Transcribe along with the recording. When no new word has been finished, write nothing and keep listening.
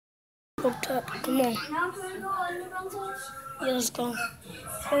Woke up. Come on. Yeah, let's go.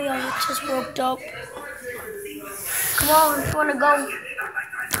 Hey, y'all, just woke up. Come on, if you wanna go.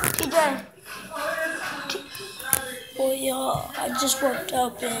 TJ. Well, y'all, I just woke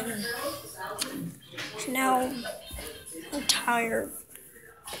up and now I'm tired.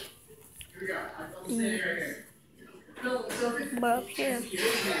 But up here,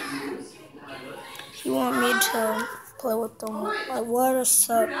 he want me to play with them. Like, what is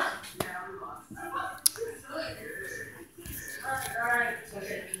up?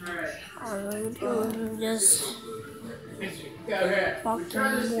 I'm just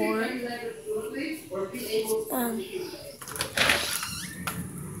walking more.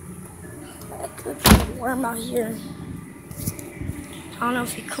 I could warm out here. I don't know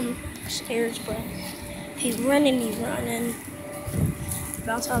if he comes upstairs, but he's running.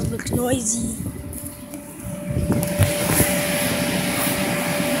 Bounce house looks noisy.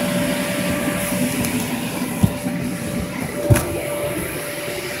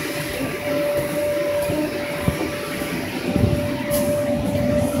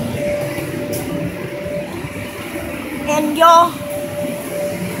 And y'all,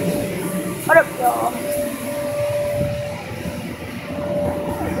 what up, y'all?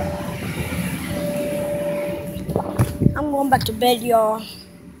 I'm going back to bed, y'all.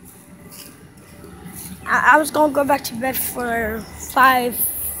 I was gonna go back to bed for 5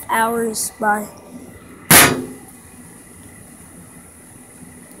 hours. Bye.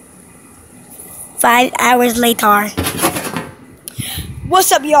 5 hours later.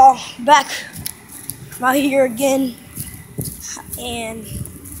 What's up, y'all? Back. I'm out here again. And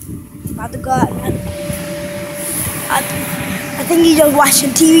I'm about to go out. I think he's just watching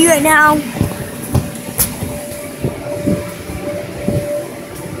TV right now.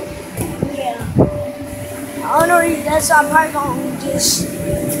 I don't know what he does, so I'm probably gonna just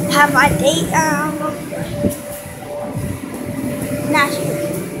have my date. I don't know. Not sure.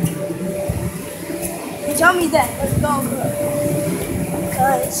 He told me that. Let's go.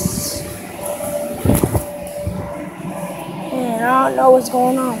 Because, man, I don't know what's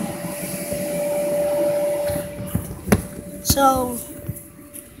going on. So,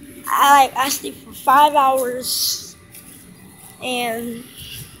 I sleep for 5 hours and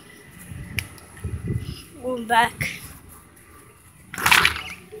went back.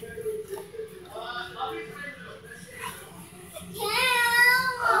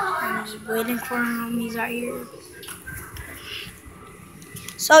 I'm just waiting for him. He's out here.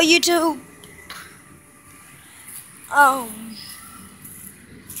 So YouTube,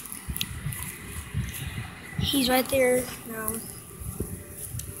 he's right there now.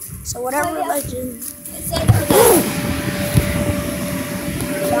 So whatever legend.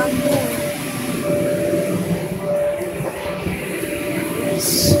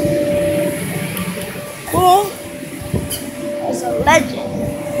 Cool. It's a legend.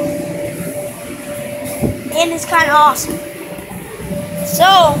 And it's kind of awesome.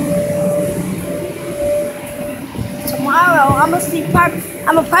 So tomorrow I'm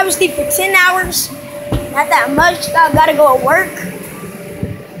gonna probably sleep for 10 hours. Not that much. I gotta go to work.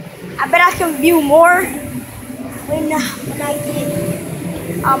 I bet I can view more when I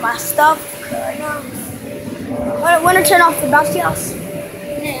get all my stuff. I want to turn off the bouncy house.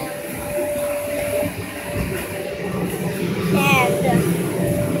 And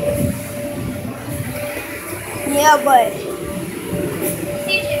yeah, but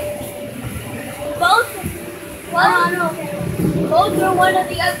both were one of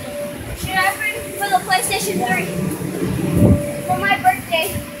the other. Should I bring for the PlayStation 3 for my birthday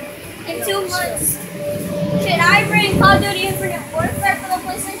in 2 months? Should I bring Call of Duty Infinite Warfare for the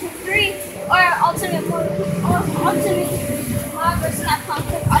PlayStation 3 or Ultimate Marvel vs. Capcom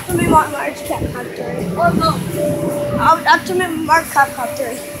 3? Ultimate Marvel vs. Capcom 3. Or both? Ultimate Marvel Capcom 3.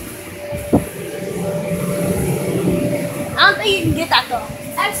 I don't think you can get that though.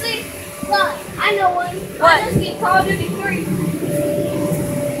 Actually, look, I know one. What? I just get Call of Duty 3.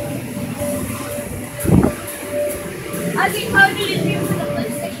 I get Call of Duty 3 for the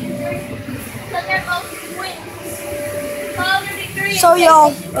PlayStation 3. But they're both twins. Call of Duty 3 So and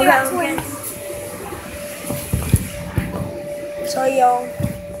y'all, PlayStation 3 are twins. So y'all,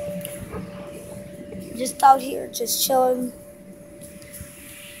 just out here, just chilling.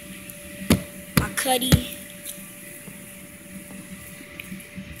 My cuddy.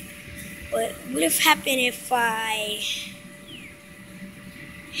 What would have happened if I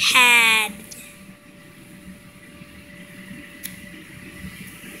had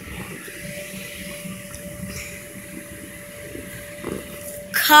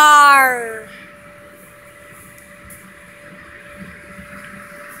car?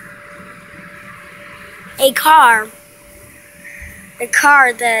 a car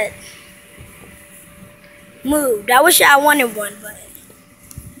that moved. I wish I wanted one, but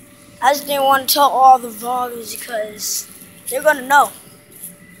I just didn't want to tell all the vloggers because they're gonna know.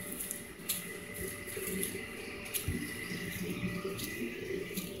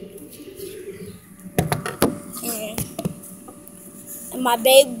 And my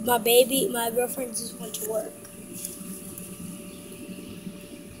girlfriend just went to work.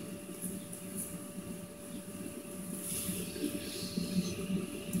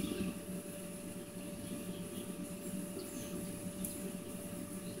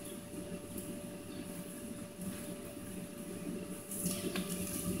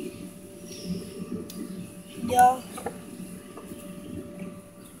 Yo.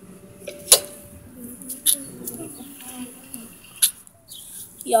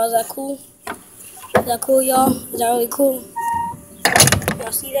 Y'all, is that cool? Is that cool, y'all? Is that really cool?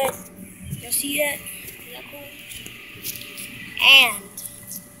 Y'all see that? Y'all see that? Is that cool? And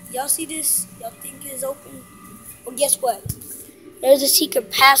y'all see this? Y'all think it's open? Well, guess what? There's a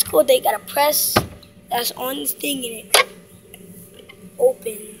secret passcode they gotta press. That's on this thing and it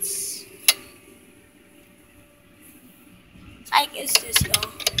opens. I guess this,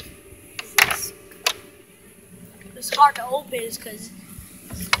 y'all. It's hard to open because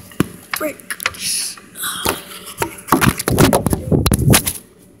frick.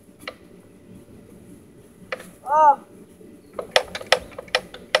 Oh,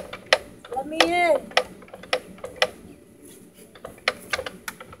 let me in.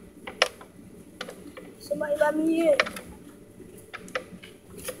 Somebody let me in.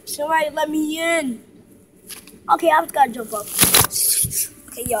 Somebody let me in. Okay, I just gotta jump up.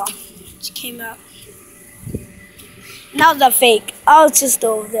 Okay, y'all. Just came out. That was a fake. I was just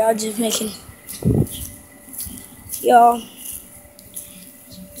over there. I was just making. Y'all.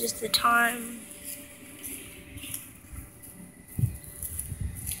 Just the time.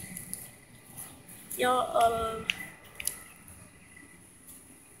 Y'all,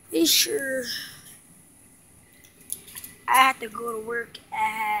 be sure. I have to go to work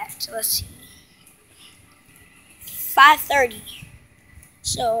at, let's see, 5:30.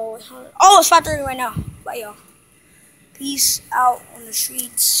 So, oh, it's 5:30 right now. Bye, y'all. Peace out on the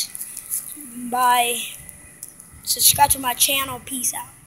streets. Bye. Subscribe to my channel. Peace out.